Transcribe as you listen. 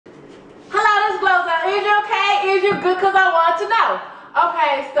feel good because I want to know.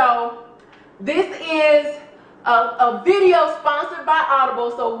 Okay, so this is a video sponsored by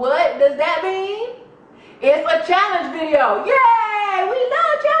Audible. So what does that mean? It's a challenge video. Yay! We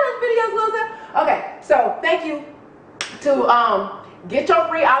love challenge videos, loser. Okay, so thank you to get your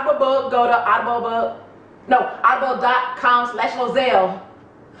free Audible book. Go to audible.com/GloZell's.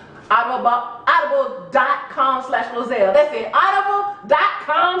 Audible.com/GloZell's. That's it.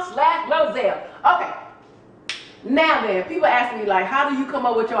 Audible.com/GloZell's. Okay. Now then, people ask me like, how do you come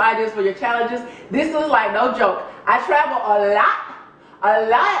up with your ideas for your challenges? This is like no joke. I travel a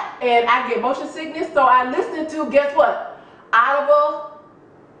lot, and I get motion sickness, so I listen to, guess what?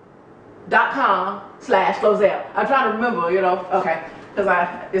 Audible.com/GloZell's. I'm trying to remember, you know, okay, because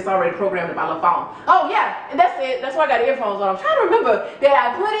it's already programmed in my little phone. Oh yeah, and that's it. That's why I got earphones on. I'm trying to remember that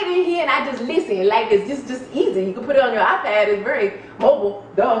I put it in here and I just listen. Like it's just easy. You can put it on your iPad. It's very mobile.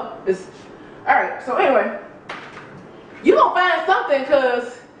 Duh. It's all right. So anyway, you gonna find something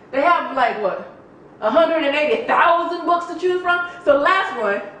because they have like what? 180,000 books to choose from. So last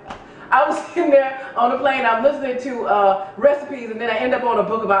one, I was sitting there on the plane, I'm listening to recipes, and then I end up on a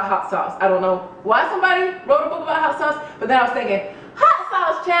book about hot sauce. I don't know why somebody wrote a book about hot sauce, but then I was thinking, hot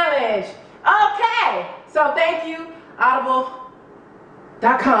sauce challenge. Okay, so thank you,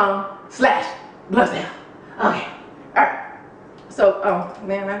 audible.com/GloZell's. Okay, all right. So, oh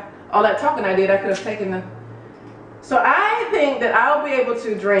man, all that talking I did, I could have taken the. So I think that I'll be able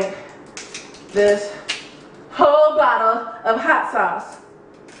to drink this whole bottle of hot sauce.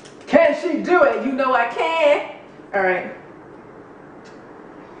 Can she do it? You know I can. All right.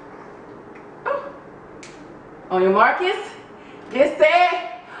 Oh. On your markers, get set.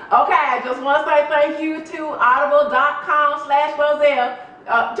 Okay, I just want to say thank you to audible.com/GloZell's.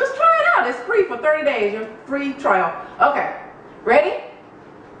 Just try it out. It's free for 30 days. Your free trial. Okay. Ready?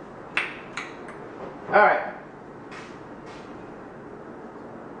 All right.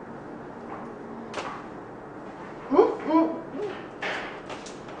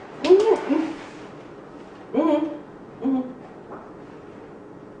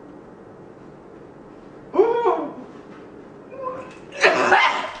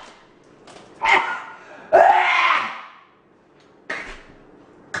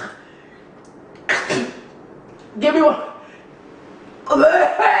 Give me one.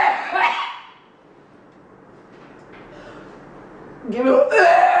 Give me one.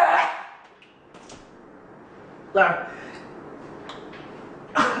 Sorry.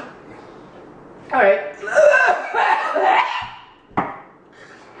 All right.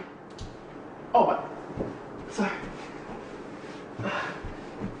 Oh my. Sorry.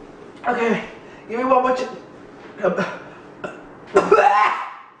 Okay. Give me one more.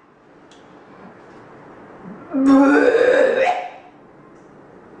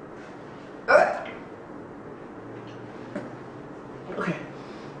 Okay.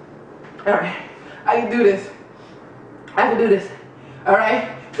 All right. I can do this. I can do this. All right.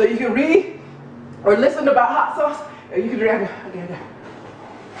 So you can read or listen about hot sauce, or you can drink. Okay.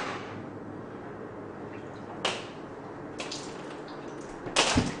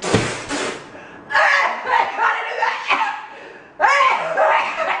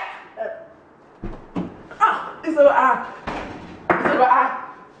 It's in my eye. It's in my eye.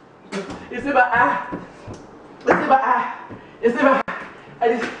 It's in my eye. It's in my eye. It's in my eye.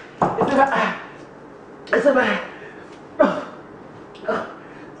 It's in my eye. It's in my eye.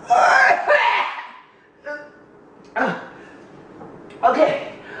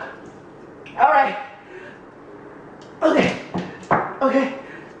 Okay. All right. Okay. Okay.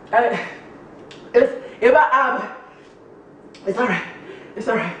 It's in my eye, but it's all right. It's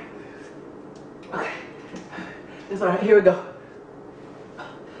all right. Okay. It's all right. Here we go.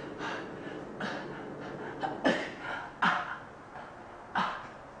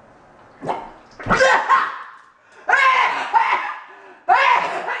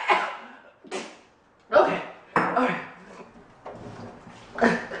 Okay. All right.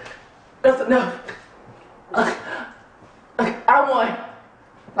 That's enough. Okay. I won.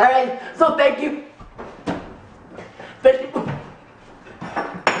 All right. So thank you. Thank you.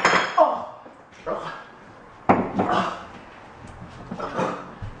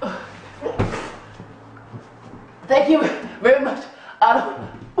 Thank you very much.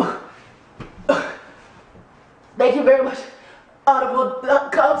 Thank you very much.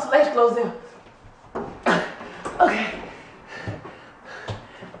 Audible.com/GloZell's. Okay.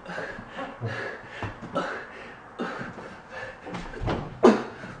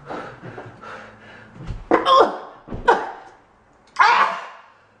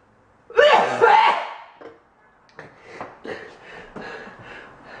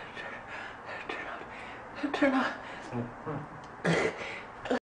 Turn off.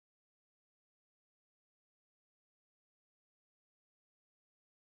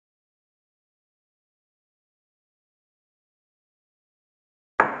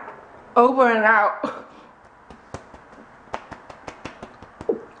 Over and out.